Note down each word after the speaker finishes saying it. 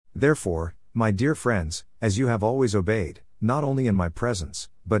Therefore, my dear friends, as you have always obeyed, not only in my presence,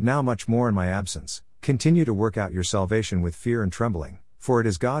 but now much more in my absence, continue to work out your salvation with fear and trembling, for it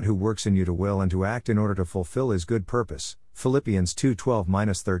is God who works in you to will and to act in order to fulfill His good purpose. Philippians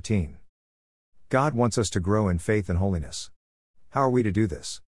 2:12-13. God wants us to grow in faith and holiness. How are we to do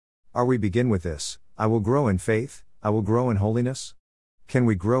this? Are we begin with this, I will grow in faith, I will grow in holiness? Can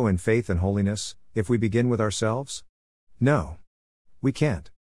we grow in faith and holiness, if we begin with ourselves? No. We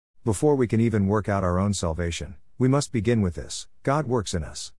can't. Before we can even work out our own salvation, we must begin with this, God works in us.